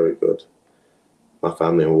very good. My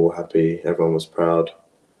family were all happy. Everyone was proud.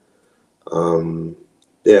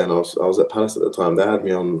 Yeah, and I was at Palace at the time. They had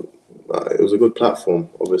me on. It was a good platform,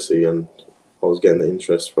 obviously, and I was getting the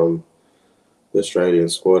interest from the Australian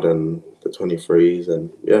squad and the 23s,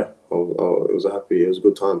 and yeah, it was a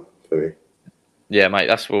good time for me. Yeah, mate,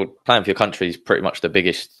 playing for your country is pretty much the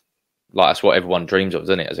biggest. Like, that's what everyone dreams of,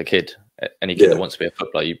 isn't it? As a kid, any kid that wants to be a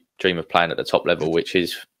footballer, you dream of playing at the top level, which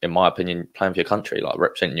is, in my opinion, playing for your country, like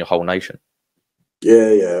representing your whole nation. Yeah,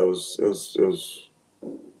 it was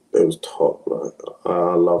top. Like,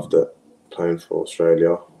 I loved it playing for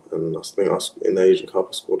Australia, and I think in the Asian Cup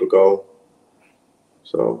I scored a goal.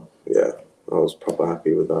 So yeah, I was proper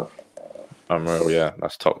happy with that. Unreal, yeah,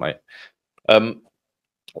 that's top, mate.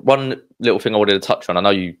 One little thing I wanted to touch on, I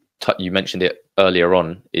know you mentioned it earlier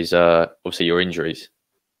on, is obviously your injuries.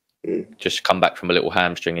 Just come back from a little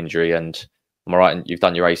hamstring injury, and am I right? And you've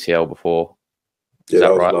done your ACL before. Is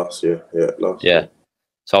that was right? Last year. Yeah, last year.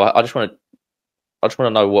 So I just want to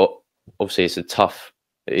know what. Obviously, it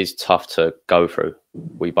is tough to go through.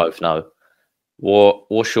 We both know.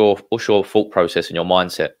 What's your thought process and your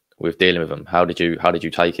mindset with dealing with them? How did you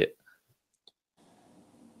take it?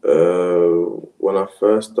 When I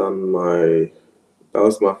first done that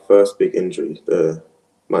was my first big injury,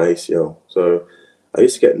 my ACL. So I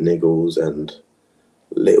used to get niggles and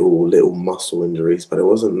little muscle injuries, but it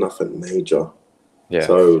wasn't nothing major. Yeah.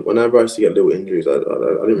 So whenever I used to get little injuries, I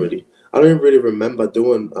didn't really remember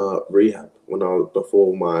doing rehab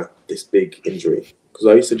before this big injury, because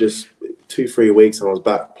I used to just 2-3 weeks and I was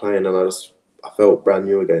back playing and I felt brand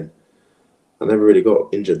new again. I never really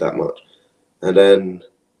got injured that much, and then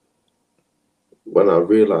when I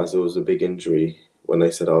realised it was a big injury, when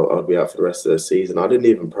they said I'll be out for the rest of the season, I didn't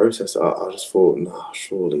even process it. I just thought, nah,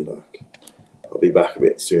 surely like I'll be back a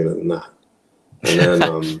bit sooner than that. And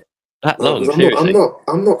then that long,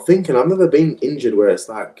 I'm not thinking. I've never been injured where it's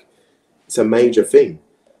like it's a major thing,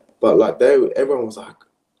 but like everyone was like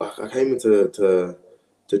I came into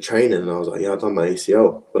training and I was like, yeah, I've done my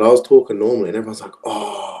ACL, but I was talking normally and everyone's like,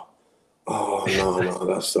 oh no,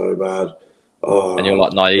 that's so bad. Oh, and you're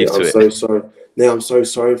like naive to it. I'm so sorry. Yeah, I'm so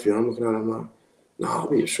sorry for you. I'm looking at it, I'm like, no, I'll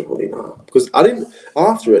be surely not, because I didn't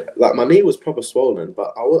after it. Like my knee was proper swollen,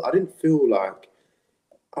 but I didn't feel like.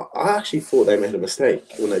 I actually thought they made a mistake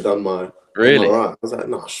when they done my Really? MRI. I was like,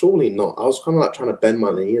 no, surely not. I was kind of like trying to bend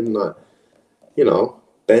my knee and like,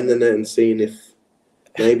 bending it and seeing if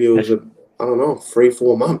maybe it was I don't know,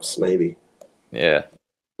 3-4 months maybe. Yeah.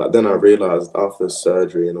 But then I realised after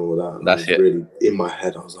surgery and all that, I That's was it. really, in my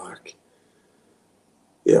head, I was like,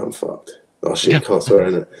 yeah, I'm fucked. Oh shit, you can't swear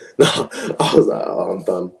in it. No, I was like, oh, I'm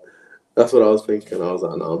done. That's what I was thinking. I was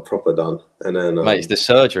like, no, I'm proper done. And then, Mate, it's the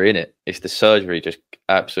surgery, innit? It's the surgery just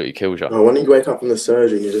absolutely kills you. when you wake up from the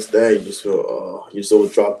surgery and you're just there, you just feel, oh, you're just all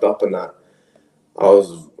drugged up and that. I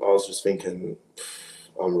was just thinking,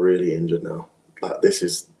 I'm really injured now. Like this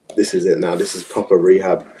is it now. This is proper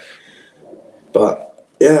rehab. But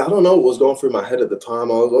yeah, I don't know what was going through my head at the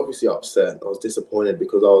time. I was obviously upset. I was disappointed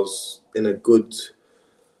because I was in a good.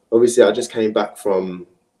 Obviously, I just came back from.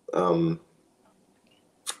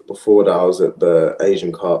 Before that, I was at the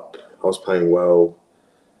Asian Cup. I was playing well,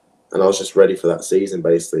 and I was just ready for that season.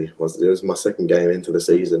 Basically, it was my second game into the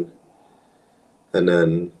season, and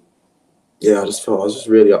then yeah, I was just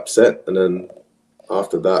really upset. And then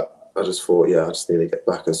after that, I just thought, yeah, I just need to get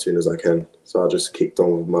back as soon as I can. So I just kicked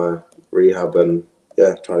on with my rehab and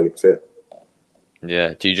yeah, try to get fit.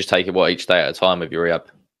 Yeah. Do you just take it each day at a time with your rehab?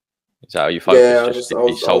 Is that how you focus? Yeah,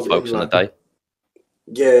 you sole focus on the day?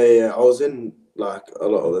 Yeah. I was in like a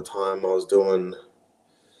lot of the time. I was doing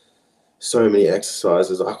so many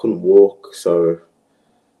exercises. I couldn't walk, so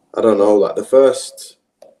I don't know. Like the first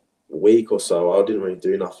week or so, I didn't really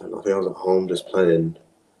do nothing. I think I was at home just playing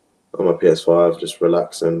on my PS5, just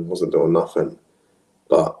relaxing, wasn't doing nothing.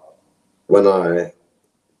 But when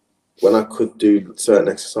I could do certain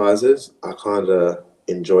exercises, I kind of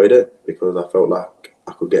enjoyed it because I felt like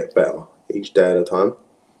I could get better each day at a time.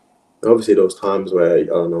 And obviously, there was times where I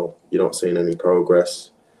don't know, you're not seeing any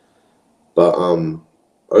progress. But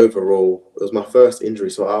overall, it was my first injury,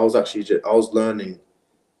 so I was actually I was learning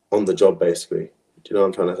on the job basically. Do you know what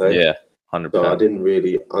I'm trying to say? Yeah, 100%. So I didn't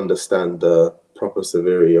really understand the proper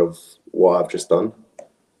severity of what I've just done.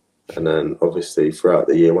 And then obviously throughout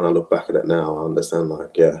the year, when I look back at it now, I understand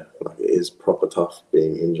like, yeah, like it is proper tough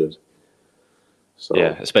being injured. So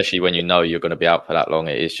yeah, especially when you know you're going to be out for that long.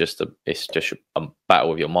 It's just a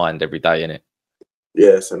battle with your mind every day, isn't it?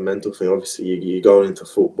 yeah, it's a mental thing. Obviously, you're going into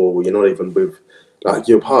football, you're not even with, like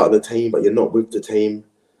you're part of the team, but you're not with the team.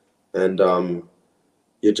 And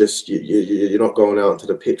you're just, you're not going out to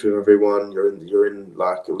the pitch with everyone. You're in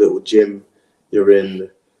like a little gym. You're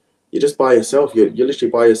just by yourself. You're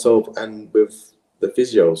literally by yourself and with the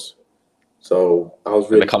physios. So I was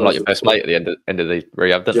really They become like your best mate at the end of the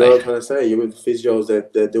rehab, don't you know they? what I'm trying to say? You're with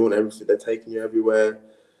physios. They're doing everything. They're taking you everywhere.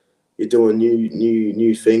 You're doing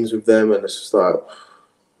new things with them, and it's just like,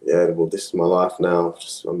 yeah. Well, this is my life now.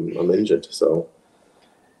 I'm injured, so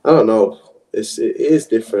I don't know. It is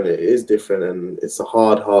different. It is different, and it's a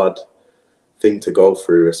hard thing to go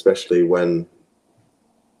through, especially when,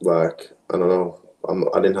 like, I don't know.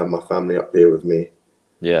 I didn't have my family up here with me.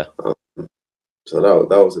 Yeah. So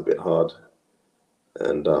that was a bit hard,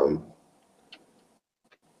 and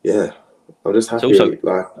yeah, I'm just happy. Also,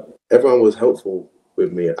 like everyone was helpful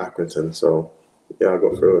with me at Accrington, so yeah, I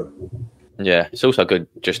got through it. Yeah, it's also good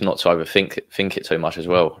just not to overthink it too much as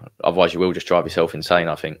well. Otherwise, you will just drive yourself insane,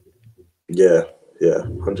 I think. Yeah,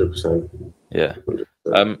 100%. Yeah.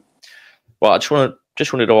 100%. Well, I just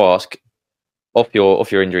wanted to ask off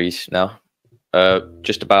your injuries now,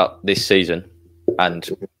 just about this season and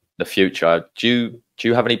the future. Do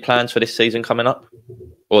you have any plans for this season coming up,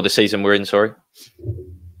 or the season we're in? Sorry.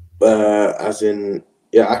 As in,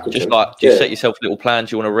 yeah, Accrington. Just like, do you set yourself little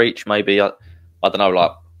plans you want to reach? Maybe I don't know,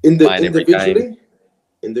 like playing every game.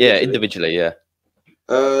 Yeah, individually, yeah.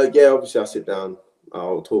 Yeah, obviously I sit down.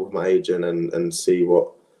 I'll talk with my agent and see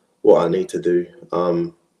what I need to do.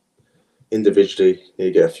 Individually, need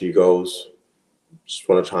to get a few goals. Just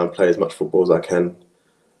want to try and play as much football as I can.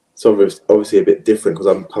 It's obviously a bit different because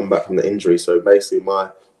I'm come back from the injury. So basically,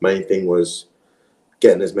 my main thing was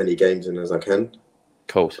getting as many games in as I can.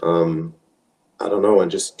 Cool. I don't know, and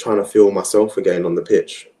just trying to feel myself again on the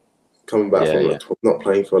pitch. Coming back from not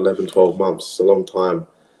playing for 11, 12 months, it's a long time.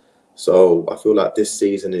 So I feel like this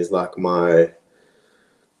season is like I'm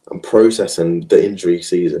processing the injury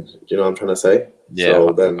season. Do you know what I'm trying to say? Yeah,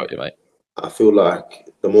 so then got you, mate. I feel like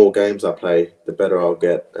the more games I play, the better I'll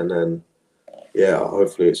get. And then, yeah,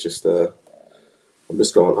 hopefully it's just, I'm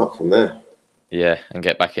just going up from there. Yeah, and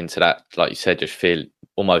get back into that, like you said, just feel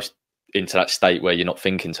almost into that state where you're not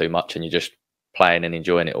thinking too much and you're just playing and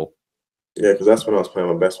enjoying it all. Yeah, because that's when I was playing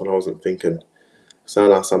my best, when I wasn't thinking. So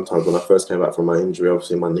now sometimes when I first came back from my injury,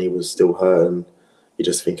 obviously my knee was still hurting. You're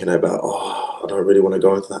just thinking about, I don't really want to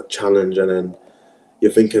go into that challenge. And then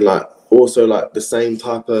you're thinking like, also like the same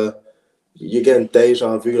type of, you're getting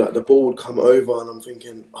deja vu, like the ball would come over and I'm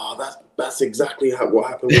thinking, that's exactly what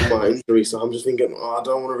happened with my injury. So I'm just thinking, I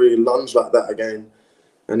don't want to really lunge like that again.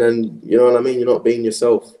 And then, you know what I mean? You're not being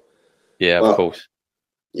yourself. Yeah, of course.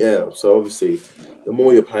 Yeah, so obviously, the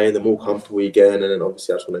more you're playing, the more comfortable you get, and then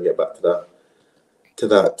obviously I just want to get back to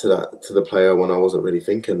the player when I wasn't really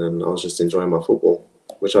thinking, and I was just enjoying my football,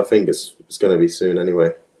 which I think is going to be soon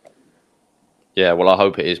anyway. Yeah, well, I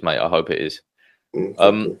hope it is, mate. I hope it is. Thank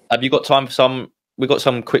you. Have you got time for some? We've got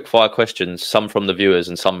some quick fire questions, some from the viewers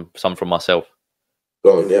and some from myself.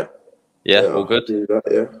 Go on, yeah. Yeah, all good. Do that,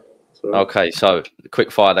 yeah. So, okay, so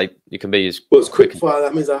quick fire, you can be as what's quick fire?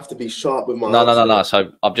 That means I have to be sharp with my answer. No.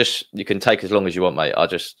 So you can take as long as you want, mate. I've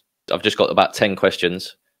just got about 10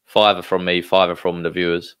 questions. 5 are from me, 5 are from the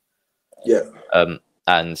viewers. Yeah.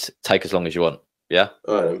 And take as long as you want. Yeah.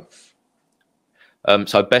 All right.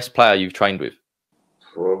 So best player you've trained with?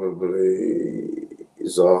 Probably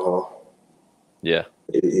ZAHA. Yeah.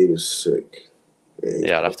 He was sick.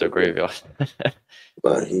 Yeah, I'd have to agree with you.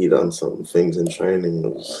 Like, he done some things in training.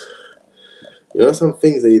 You know, some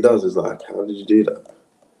things that he does is like, how did you do that?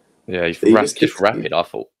 Yeah, he's just rapid, I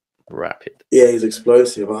thought. Rapid. Yeah, he's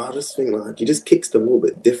explosive. I just think, like, he just kicks the ball a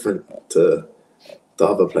bit different to the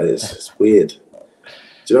other players. It's weird.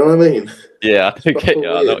 Do you know what I mean? Yeah, I get you.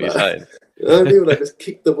 I know what you're saying. You know what I mean? Like, just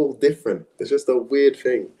kick the ball different. It's just a weird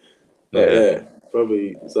thing. But yeah,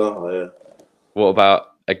 probably ZAHA, yeah. What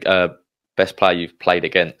about a best player you've played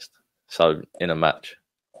against? So, in a match.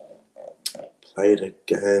 Played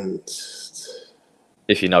against...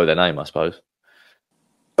 If you know their name, I suppose.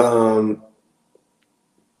 You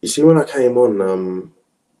see, when I came on,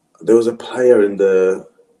 there was a player in the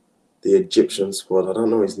Egyptian squad. I don't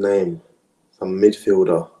know his name. Some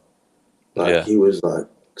midfielder. Like, he was, like,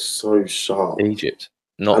 so sharp. Egypt.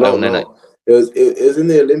 Not El Nene. It was in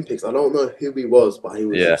the Olympics. I don't know who he was, but he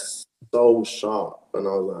was just so sharp. And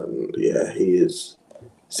I was like, yeah, he is.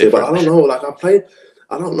 So, but I don't know. Like,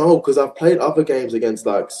 I don't know, because I've played other games against,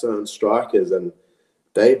 like, certain strikers, and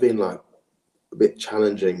they've been, like, a bit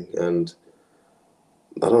challenging, and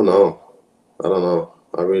I don't know.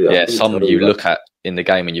 Some you look at in the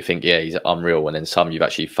game and you think, yeah, he's unreal, and then some you've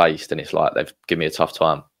actually faced and it's like, they've given me a tough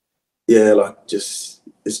time. Yeah, like, just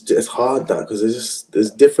it's hard, that, because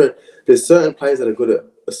there's certain players that are good at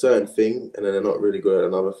a certain thing and then they're not really good at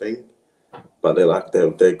another thing, but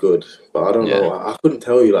they're good. But I don't know. I couldn't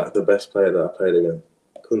tell you, like, the best player that I played against.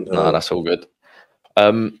 Couldn't tell. No, that's all good.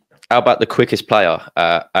 How about the quickest player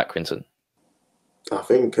at Accrington? I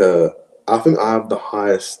think I have the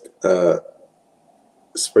highest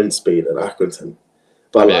sprint speed at Accrington.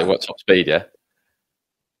 But what top speed? Yeah.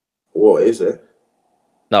 What is it?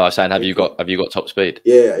 No, I was saying, have you got top speed?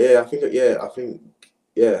 Yeah. I think.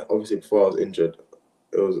 Obviously, before I was injured,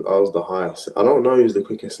 I was the highest. I don't know who's the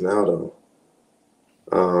quickest now, though.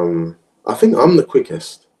 I think I'm the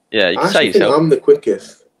quickest. Yeah, you can say yourself. I think I'm the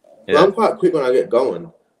quickest. Yeah. I'm quite quick when I get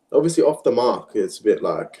going. Obviously, off the mark, it's a bit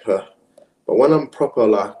like, but when I'm proper,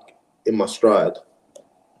 like, in my stride,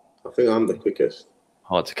 I think I'm the quickest.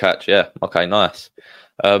 Hard to catch, yeah. Okay, nice.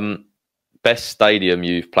 Best stadium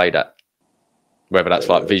you've played at? Whether that's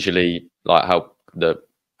like visually, like how the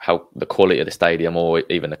quality of the stadium, or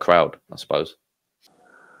even the crowd, I suppose.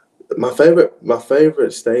 My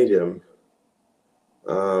favorite stadium.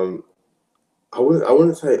 I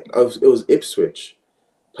wouldn't say it was Ipswich.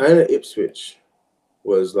 Playing at Ipswich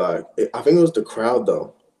was like, I think it was the crowd,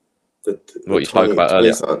 though. What you spoke about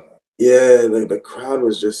earlier. Yeah, the crowd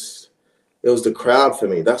was just, it was the crowd for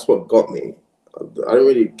me. That's what got me. I didn't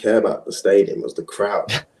really care about the stadium. It was the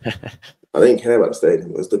crowd. I didn't care about the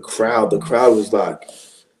stadium. It was the crowd. The crowd was like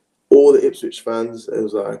all the Ipswich fans. It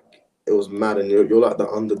was like, it was mad, and you're like the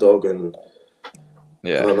underdog, and I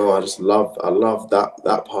don't know. I love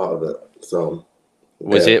that part of it. So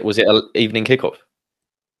was it an evening kickoff?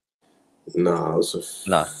 No, it was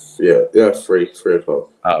no. Yeah, 3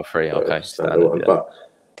 o'clock. Oh, 3. Okay, standard. But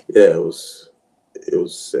yeah, it was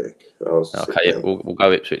sick. Okay, we'll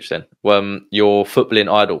go Ipswich then. Your footballing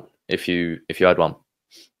idol, if you had one,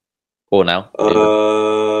 or now?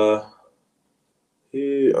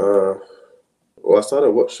 Well, I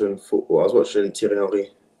started watching football. I was watching Thierry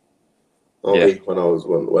Henry when I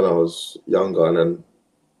was younger, and then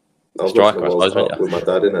I was watching the World Cup with my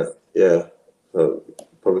dad, innit? Yeah, so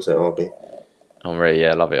probably say Henry. Henry,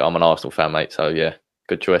 yeah, love it. I'm an Arsenal fan, mate. So yeah,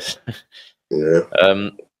 good choice. Yeah.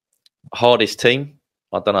 Hardest team.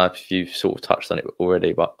 I don't know if you've sort of touched on it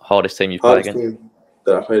already, but hardest team you've played against? Team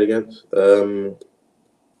that I played against?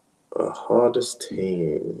 Hardest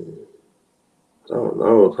team. I don't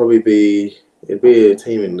know. It'd be a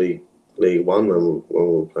team in League One when we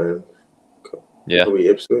were playing. Yeah. Probably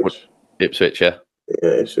Ipswich. Ipswich, yeah. Yeah,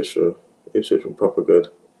 Ipswich were proper good.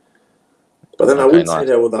 But then I wouldn't say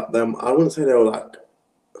they were that them. I wouldn't say they were like,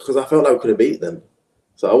 because I felt like we could have beat them.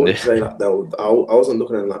 So I wouldn't say that I wasn't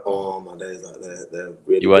looking at them like, oh my days, like they're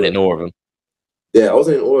really You weren't good. in awe of them. Yeah, I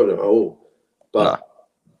wasn't in awe of them at all, but No.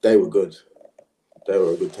 they were good. They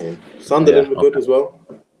were a good team. Sunderland were good as well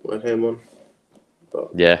when I came on.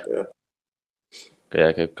 But, yeah,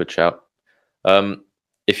 good shout.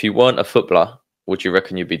 If you weren't a footballer, what do you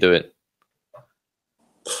reckon you'd be doing?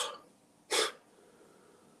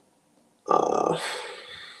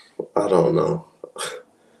 I don't know.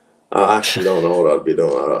 I actually don't know what I'd be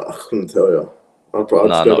doing. I couldn't tell you. I'd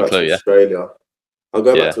just go back to Australia. I'll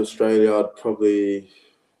go back to Australia. I'd probably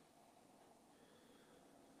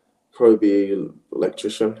be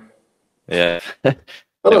electrician. Yeah. I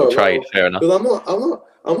don't trade, know. fair enough. Because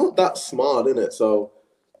I'm not that smart, innit? So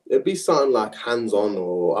it'd be something like hands-on,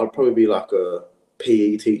 or I'd probably be like a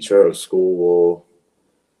PE teacher at school,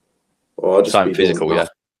 or I'll just something be physical, yeah.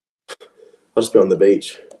 I'll just be on the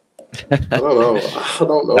beach. I don't know. I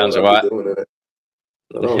don't know Sounds what I'd be doing in it.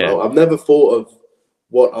 I don't know. I've never thought of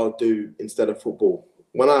what I'll do instead of football.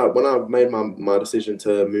 When I made my decision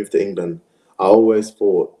to move to England, I always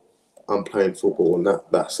thought I'm playing football and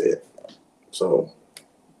that's it. So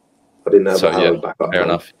I didn't have a backup. Fair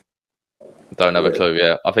enough. Don't have a clue.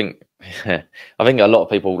 Yeah, I think a lot of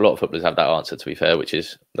footballers have that answer. To be fair, which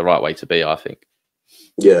is the right way to be, I think.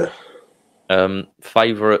 Yeah.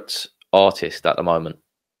 Favorite artist at the moment?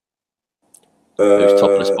 Who's top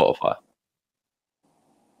of the Spotify?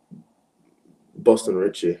 Boston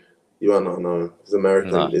Richie. You might not know him. He's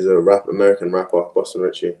American. No. He's American rapper, Boston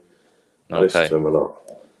Richie. I listen to him a lot.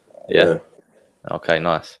 Yeah. Okay,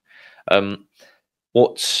 nice.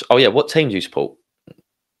 What team do you support?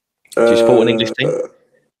 Do you support an English team?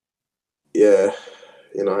 Yeah,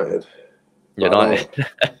 United. United.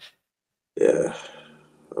 Yeah,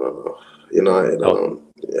 I don't know. United.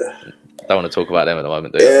 Don't want to talk about them at the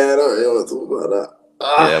moment, do you? Yeah, I don't really want to talk about that.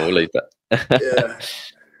 Yeah, we'll leave that. Yeah.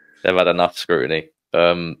 They've had enough scrutiny.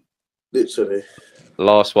 Literally.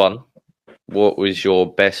 Last one. What was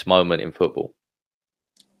your best moment in football?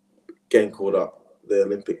 Getting called up, the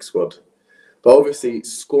Olympic squad. But obviously,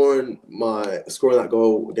 scoring that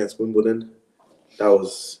goal against Wimbledon, that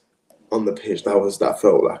was on the pitch. That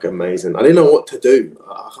felt like amazing. I didn't know what to do.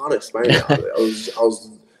 I can't explain it.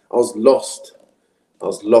 I was lost. I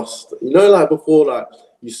was lost. You know, like before, like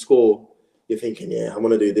you score, you're thinking, yeah, I'm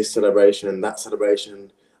gonna do this celebration, that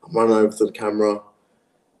celebration. I'm running over to the camera.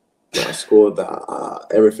 When I scored that,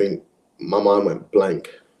 everything. My mind went blank.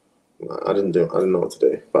 I didn't know what to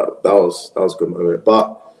do. But that was a good moment.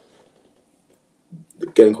 But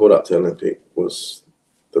getting called up to Olympic was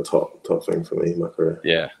the top thing for me in my career.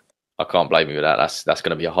 Yeah, I can't blame you with that. That's going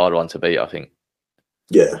to be a hard one to beat, I think.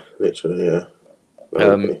 Yeah, literally, yeah.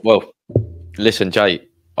 Well, listen, Jay,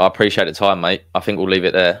 I appreciate the time, mate. I think we'll leave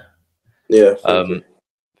it there. Yeah, thank you.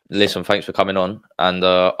 Listen, thanks for coming on, and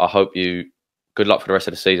I hope you good luck for the rest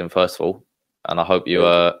of the season, first of all, and I hope you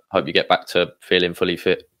get back to feeling fully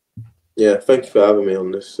fit. Yeah, thank you for having me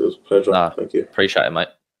on this. It was a pleasure. Nah, thank you. Appreciate it, mate.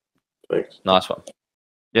 Thanks. Nice one.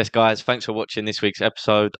 Yes, guys, thanks for watching this week's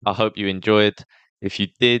episode. I hope you enjoyed. If you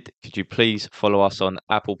did, could you please follow us on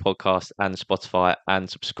Apple Podcasts and Spotify and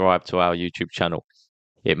subscribe to our YouTube channel?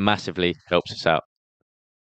 It massively helps us out.